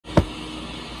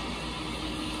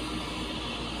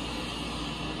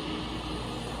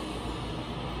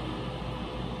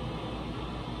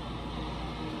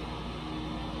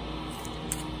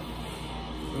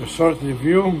short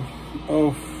review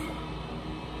of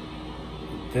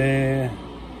the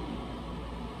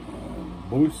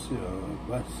Bussy or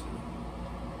Bussy.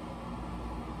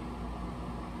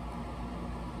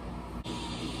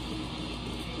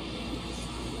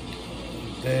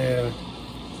 The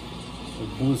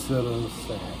Bussy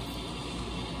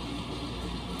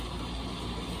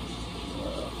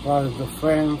for the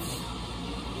French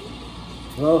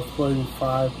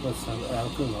 12.5%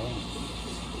 alcohol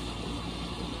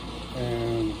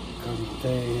and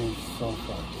contains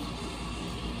sulfur.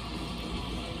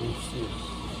 Let's see.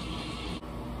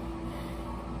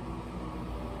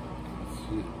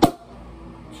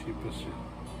 Cheapest shit.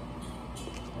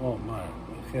 Oh my, it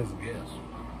has gas.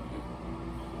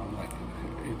 I like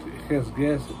it. It has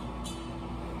gas.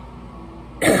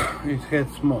 It had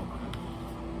smoke.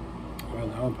 When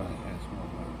I open it, has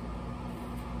smoke.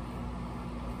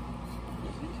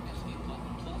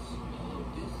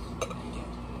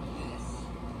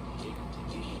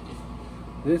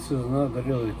 This is not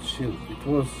really chilled. It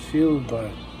was chilled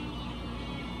by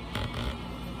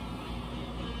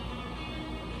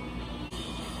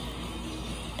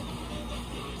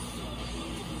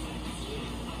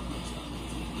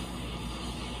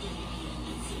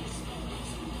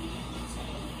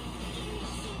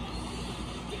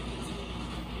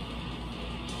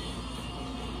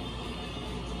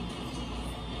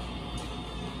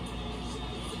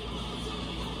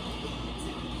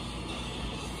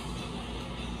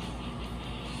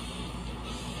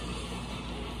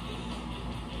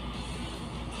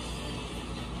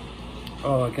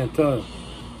oh, I can tell.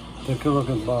 Take a look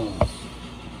at balance.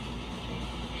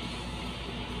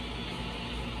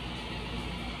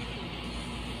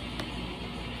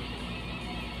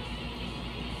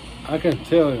 I can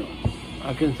tell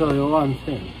you one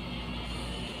thing.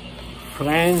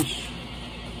 French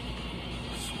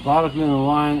sparkling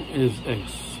wine is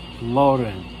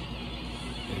exploding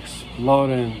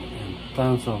in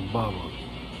tons of bubbles.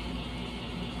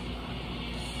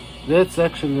 That's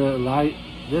actually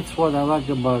that's what I like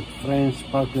about French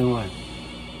sparkling wine.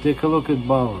 Take a look at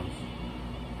bubbles.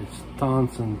 It's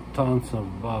tons and tons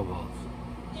of bubbles.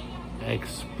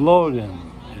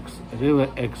 Really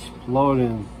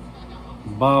exploding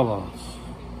bubbles.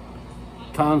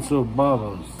 Tons of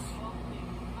bubbles.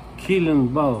 Killing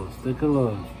bubbles. Take a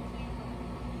look.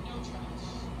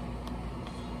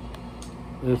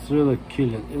 It's really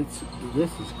killing.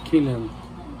 This is killing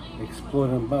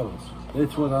exploding bubbles.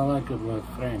 That's what I like about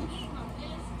French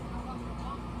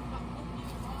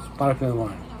sparkling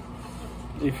wine.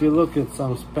 If you look at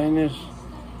some Spanish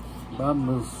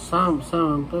bubbles, some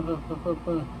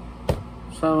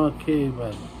okay,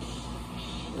 but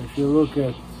if you look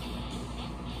at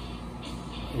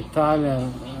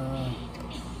Italian,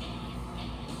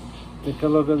 take a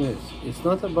look at this. It's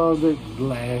not about the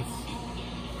glass.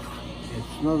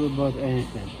 It's not about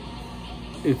anything.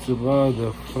 It's about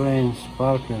the French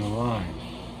sparkling wine.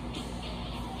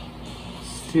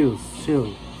 Still.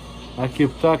 I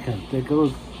keep talking. Take a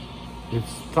look.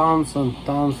 It's tons and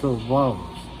tons of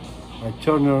bubbles. I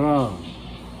turn around.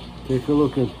 Take a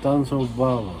look at tons of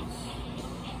bubbles.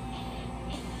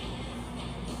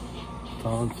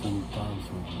 Tons and tons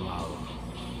of bubbles.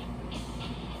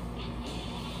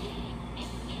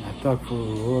 I talk for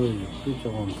already pretty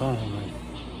long time. Like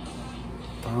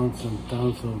tons and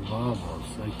tons of bubbles.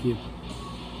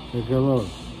 Take a look.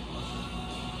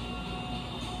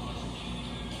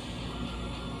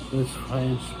 This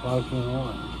French sparkling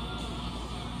wine.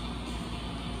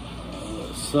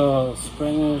 So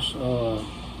Spanish or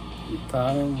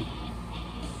Italian,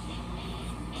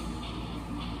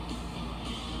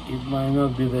 it might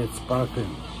not be that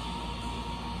sparkling.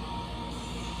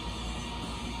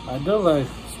 I do like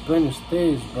Spanish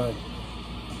taste, but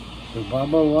the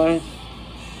bubble wise,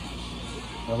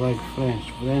 I like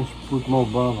French. French put more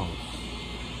bubbles.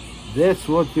 That's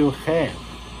what you have.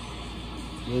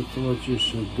 That's what you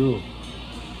should do.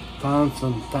 Tons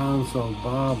and tons of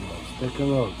bubbles. Take a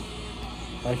look.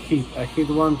 I hit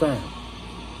one time.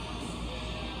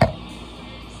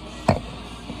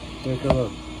 Take a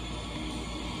look.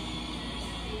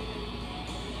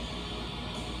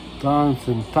 Tons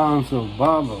and tons of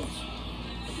bubbles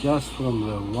just from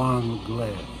the one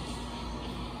glass.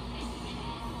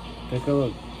 Take a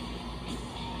look.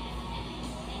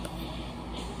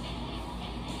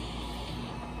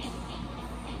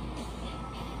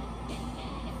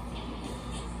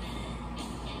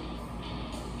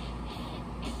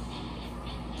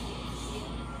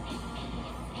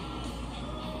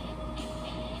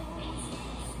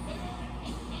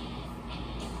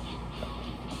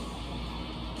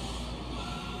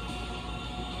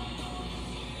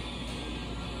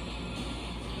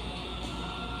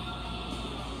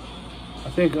 I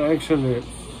think actually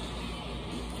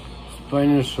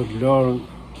Spanish should learn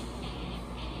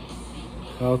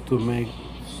how to make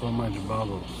so much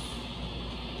bubbles.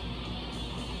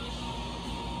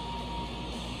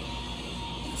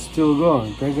 It's still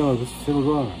going. Take a look. It's still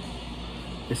going.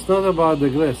 It's not about the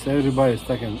glass. Everybody's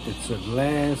talking. It's a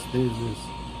glass. This is.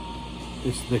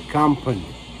 It's the company.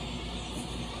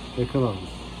 Take a look.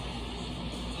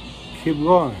 Keep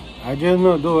going. I did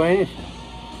not do anything.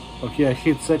 Okay, I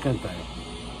hit second time.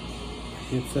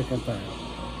 Hit second time.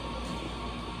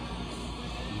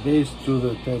 Base to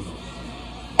the table.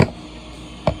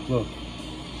 Look.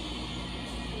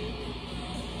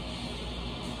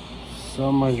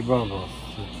 So much bubbles.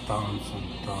 Tons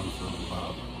and tons of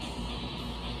bubbles.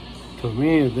 To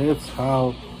me, that's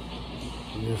how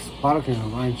the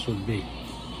sparkling wine should be.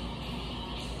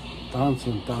 Tons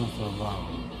and tons of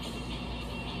bubbles.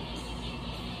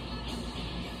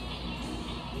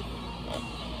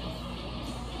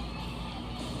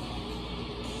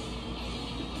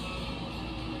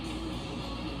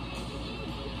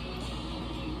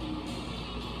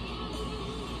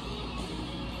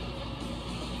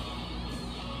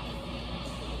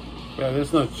 Yeah,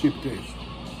 that's not cheap taste.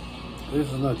 This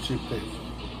is not cheap taste.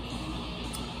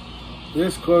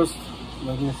 This cost,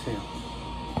 let me see,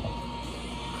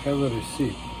 have a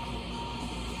receipt.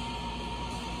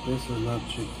 This is not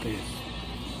cheap taste.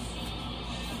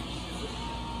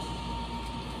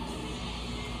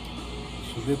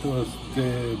 So that was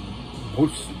the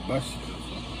Bussy, or something.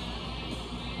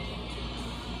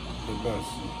 The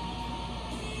Bussy.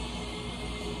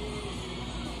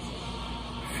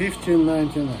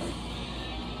 $15.99.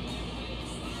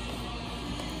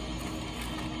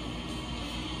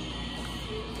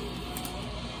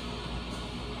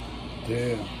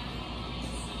 There.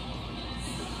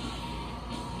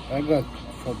 I got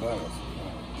 $4.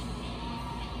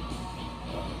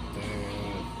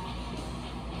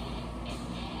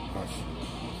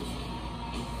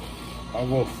 I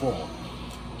go 4.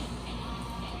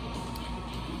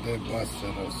 The Bussy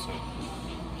also.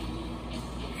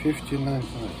 $15.99.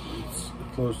 It's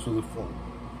close to the 4.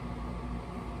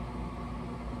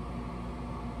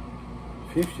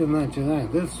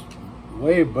 $15.99. That's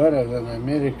way better than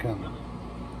American.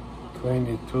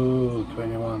 $22,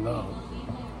 $21.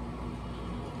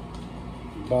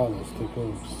 Bottles,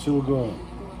 still going.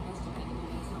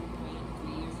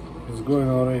 It's going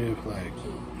already for like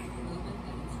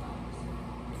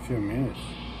a few minutes.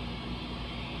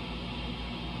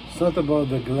 It's not about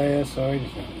the glass or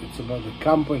anything. It's about the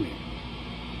company.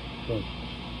 Look.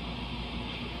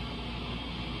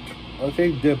 I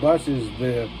think the Bussy is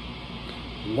the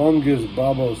longest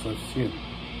bubbles I've seen.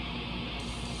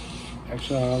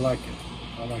 Actually, I like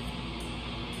it. I like it.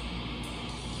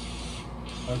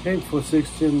 I think for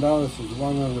 $16 is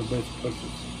one of the best purchases.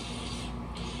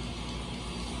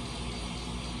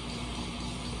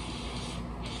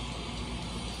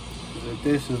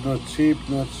 This is not cheap,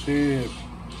 not cheap.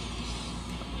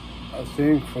 I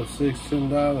think for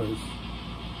 $16,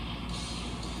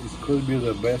 it could be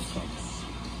the best one.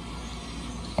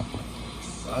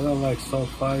 I don't like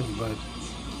sulfides, but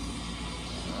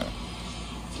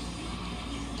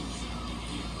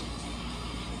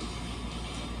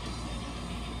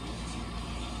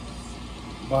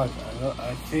I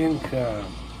think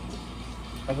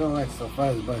I don't like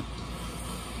sulfides, but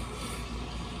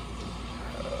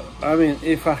I mean,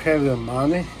 if I have the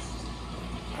money,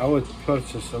 I would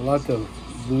purchase a lot of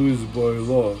Louis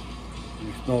Boileau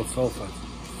with no sulfides.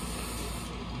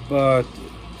 But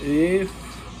if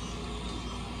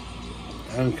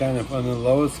I'm kind of on a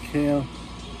lower scale,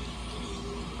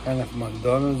 kind of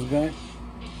McDonald's guy,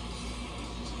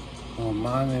 or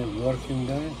money working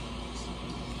guy,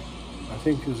 I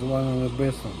think it's one of the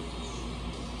best ones.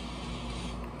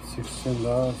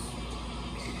 $16.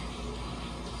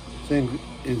 I think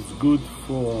it's good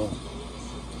for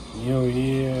New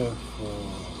Year, for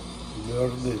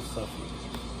birthday stuff,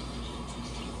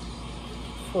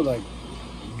 for like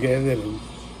gathering.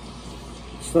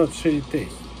 It's not shitty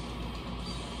taste,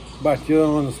 but you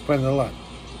don't want to spend a lot.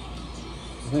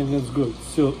 I think that's good.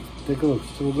 Still, take a look,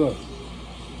 still good.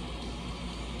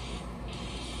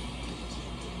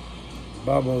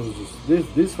 Bubbles.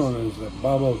 This one is a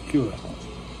bubble killer.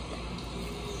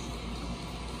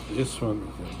 This one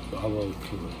is a bubble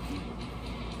killer.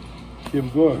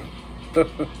 Keep going.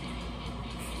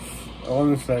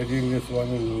 Honestly, I think this one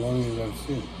is the longest I've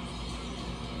seen.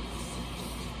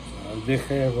 They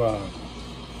have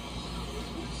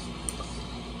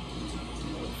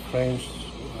French,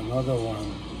 another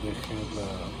one. They have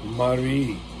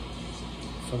Marie,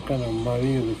 some kind of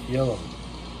Marie with yellow.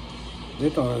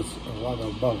 That one has a lot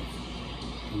of bubbles.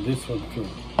 And this one too.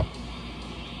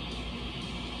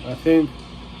 I think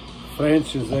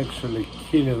French is actually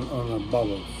killing on the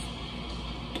bubbles.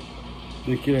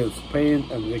 They kill Spain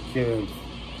and they kill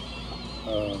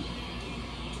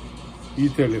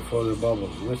Italy for the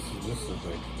bubbles. This is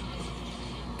like,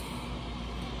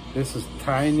 this is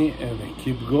tiny and they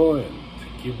keep going,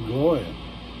 keep going.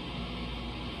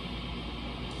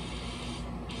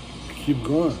 Keep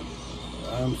going.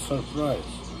 I'm surprised.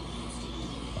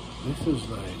 This is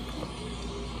like,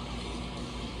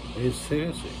 it's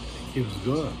seriously, it keeps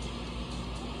going.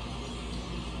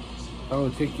 I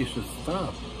would think you should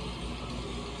stop.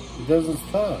 It doesn't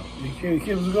stop. It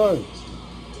keeps going.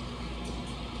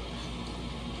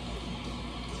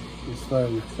 It's like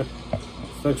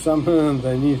it's like something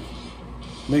underneath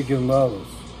making bubbles.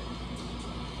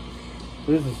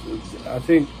 This is, I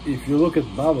think, if you look at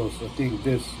bubbles, I think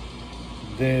the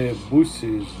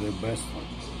Bussy is the best one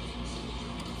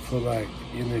for like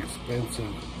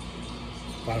inexpensive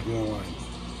sparkling wine.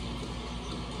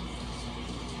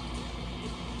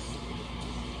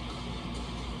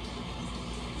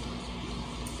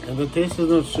 And the taste is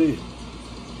not sweet.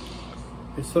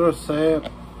 It's rosé,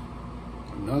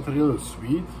 not really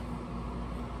sweet,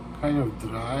 kind of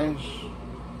dry,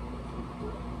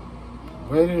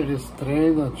 very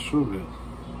restrained on sugar.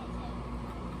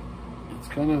 It's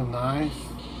kind of nice,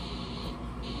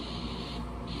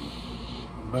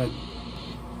 but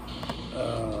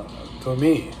to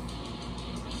me,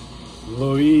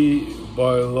 Louis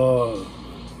Boileau,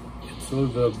 it's a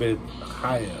little bit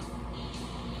higher.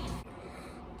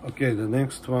 Okay, the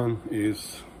next one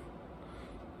is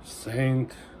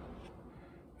Saint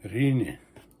Reine.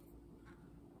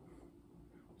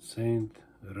 Saint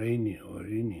Reine or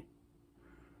Reine.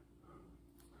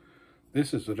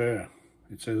 This is rare.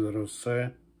 It says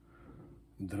rosé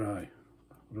dry.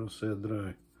 Rosé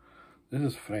dry. This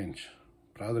is French.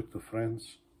 Product of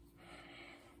France.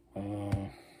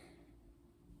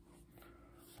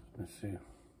 Let's see.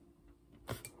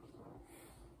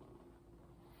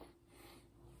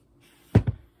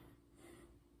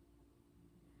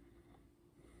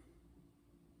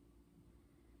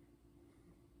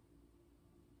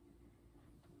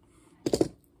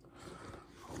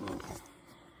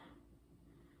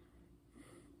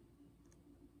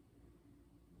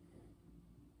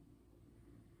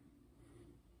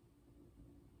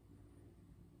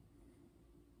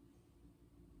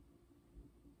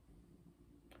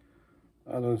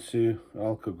 I don't see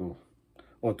alcohol.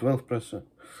 Oh, 12%.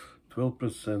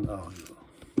 12% alcohol.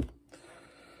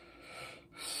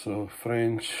 So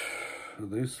French.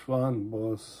 This one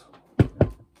was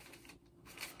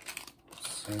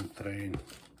Saint Reine.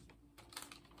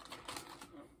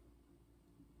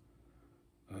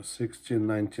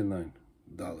 $16.99.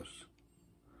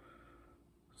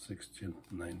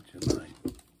 $16.99.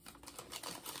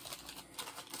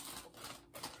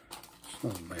 It's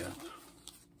not bad.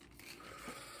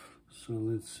 So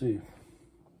let's see,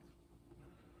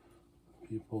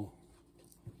 people,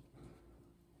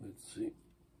 let's see.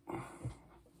 I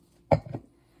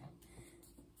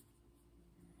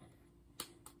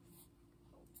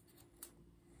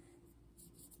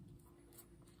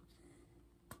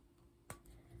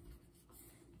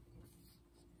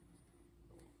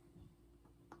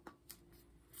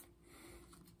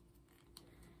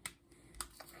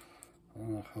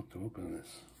don't know how to open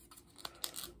this.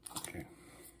 Okay.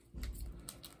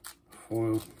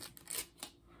 Foil,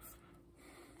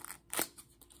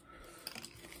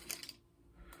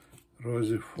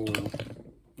 rosy foil,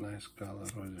 nice color,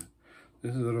 rosy.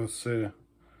 This is rosé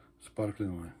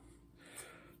sparkling wine.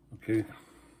 Okay,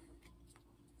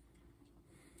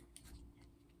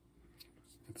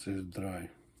 it says dry.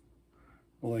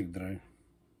 I like dry.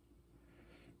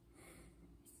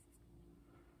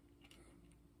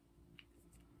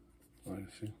 Oh, you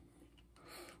see,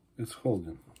 it's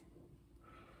holding.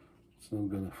 It's not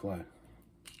gonna fly.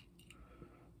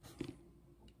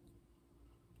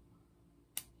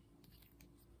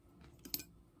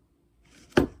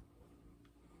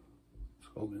 It's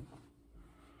holding.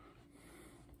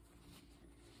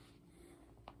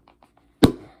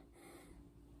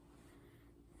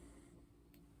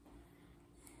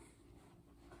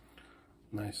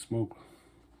 Nice smoke.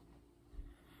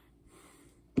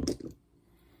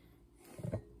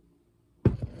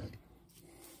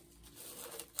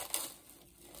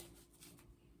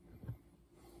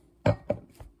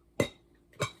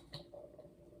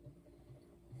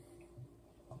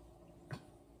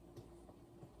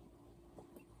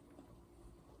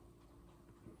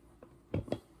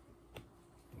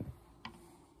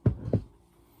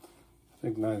 I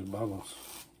think nice bubbles.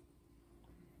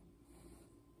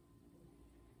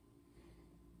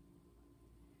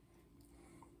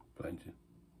 Plenty.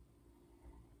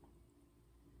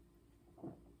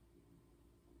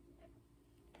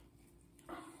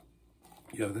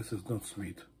 Yeah, this is not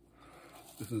sweet.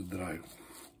 This is dry.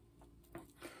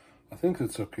 I think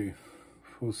it's okay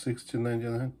for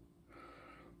 $16.99.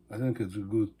 I think it's a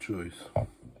good choice.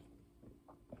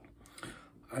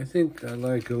 I think I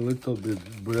like a little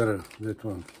bit better that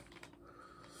one,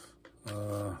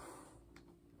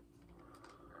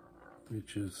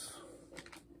 which is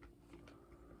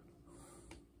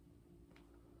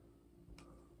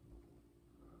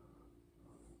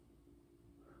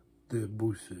the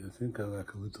Bussy. I think I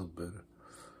like a little better.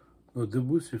 No, the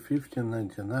Bussy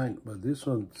 $15.99, but this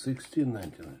one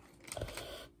 $16.99.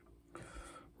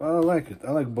 Well, I like it.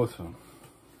 I like both of them.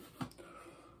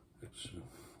 Actually,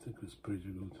 I think it's pretty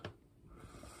good.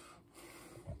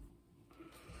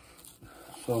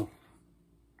 So,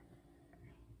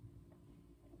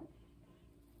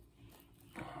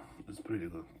 it's pretty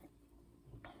good.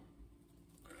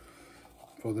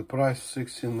 For the price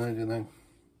 $16.99,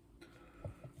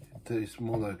 it tastes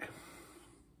more like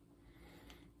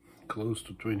close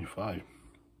to 25.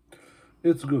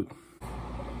 It's good.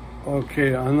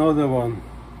 Okay, another one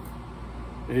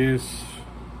is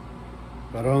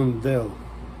Rondel.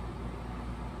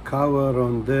 Cava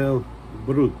Rondel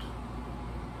Brut.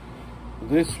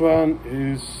 This one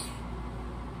is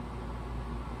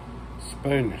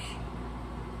Spanish.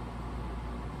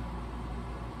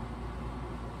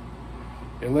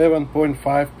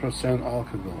 11.5%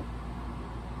 alcohol.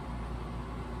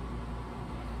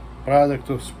 Product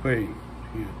of Spain.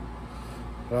 Here.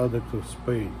 Product of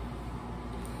Spain.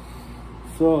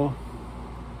 So,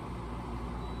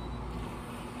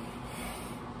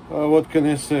 what can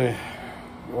I say?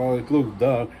 Well, it looks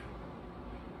dark,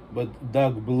 but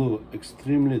dark blue,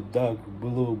 extremely dark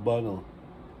blue bottle.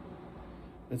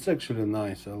 It's actually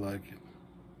nice. I like it.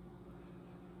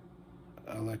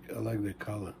 I like the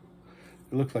color.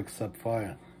 It looks like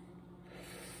sapphire.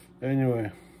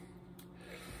 Anyway,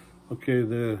 okay,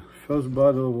 the first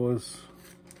bottle was,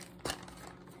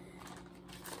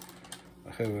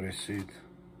 I have a receipt.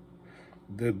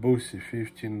 The Bussy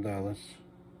 $15.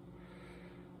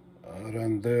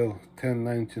 Rondel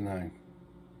 $10.99,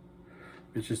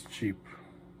 which is cheap.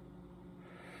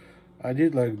 I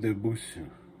did like the Bussy.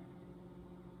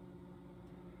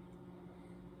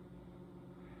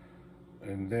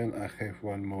 And then I have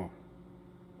one more.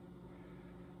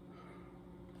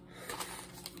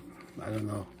 I don't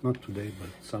know, not today, but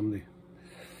someday.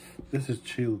 This is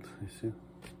chilled, you see?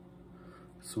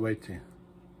 Sweaty.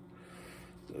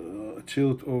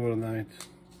 Chilled overnight.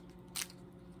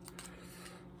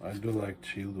 I do like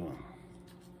chilled one.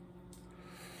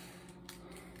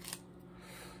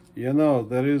 You know,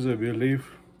 there is a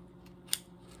belief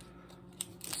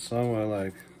somewhere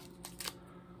like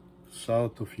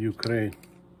south of Ukraine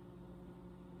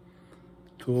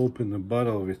to open a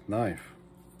bottle with knife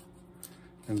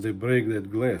and they break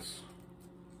that glass.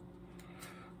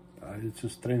 It's a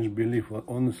strange belief.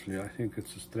 Honestly, I think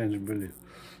it's a strange belief.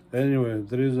 Anyway,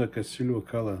 there is like a silver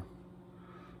color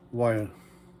wire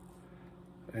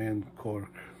and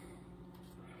cork.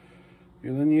 You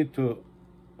don't need to,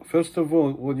 first of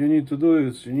all, what you need to do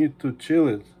is you need to chill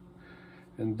it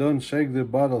and don't shake the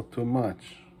bottle too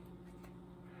much.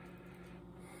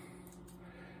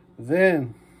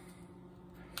 Then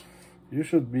you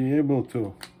should be able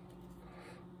to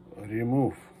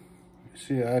remove. You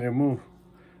see, I remove,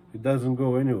 it doesn't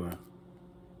go anywhere.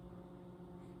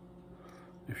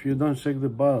 If you don't shake the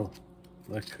bottle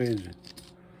like crazy,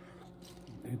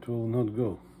 it will not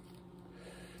go.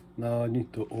 Now I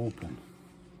need to open.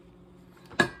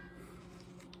 I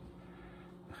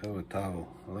have a towel.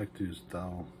 I like to use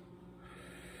towel.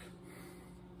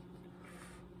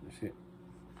 You see?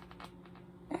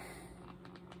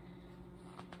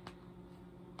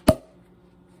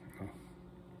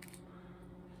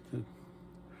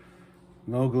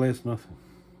 No glass, nothing.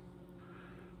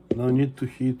 No need to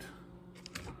heat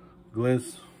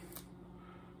glass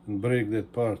and break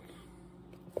that part.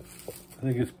 I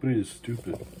think it's pretty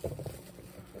stupid.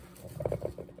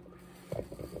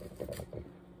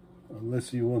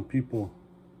 Unless you want people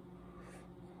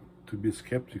to be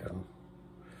skeptical.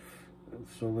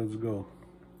 So let's go.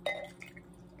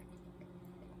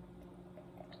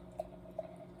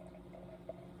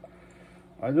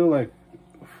 I do like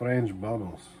French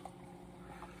bubbles.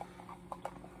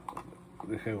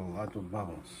 They have a lot of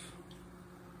bubbles.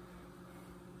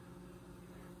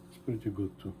 It's pretty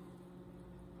good too.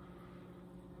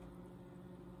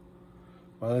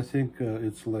 But I think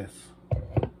it's less.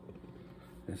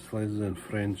 It's less than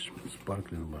French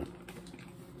sparkling wine.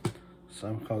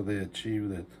 Somehow they achieve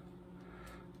that.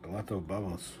 A lot of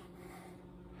bubbles.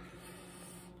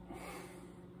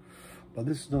 But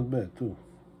this is not bad too.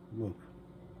 Look,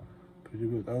 pretty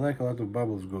good. I like a lot of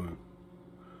bubbles going.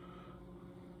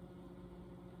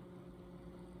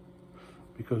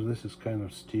 Because this is kind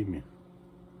of steamy.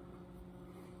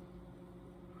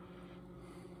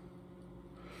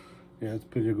 Yeah, it's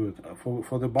pretty good.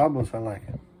 For the bubbles, I like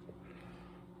it.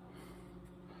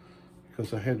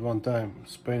 Because I had one time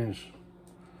Spanish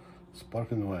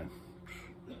sparkling wine.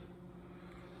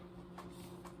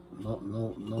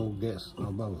 No gas,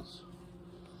 no bubbles.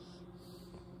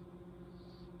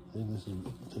 I think this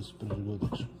is pretty good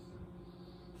actually.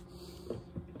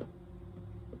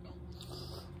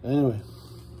 Anyway,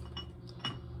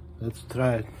 let's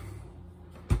try it.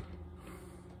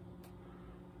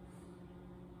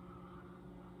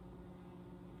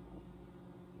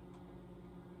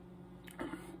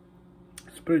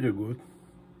 It's pretty good.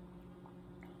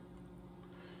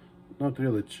 Not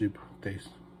really cheap taste.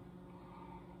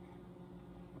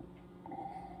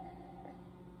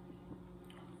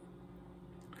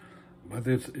 But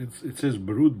it says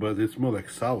brewed, but it's more like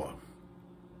sour.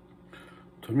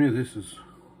 To me, this is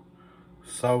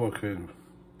sour kind of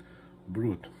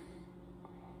brewed.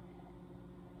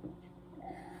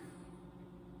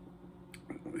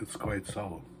 It's quite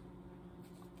sour.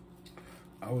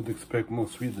 I would expect more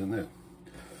sweet than that.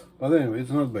 But anyway,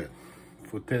 it's not bad.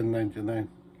 For $10.99,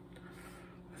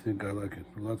 I think I like it.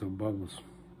 A lot of bubbles.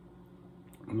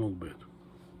 Not bad.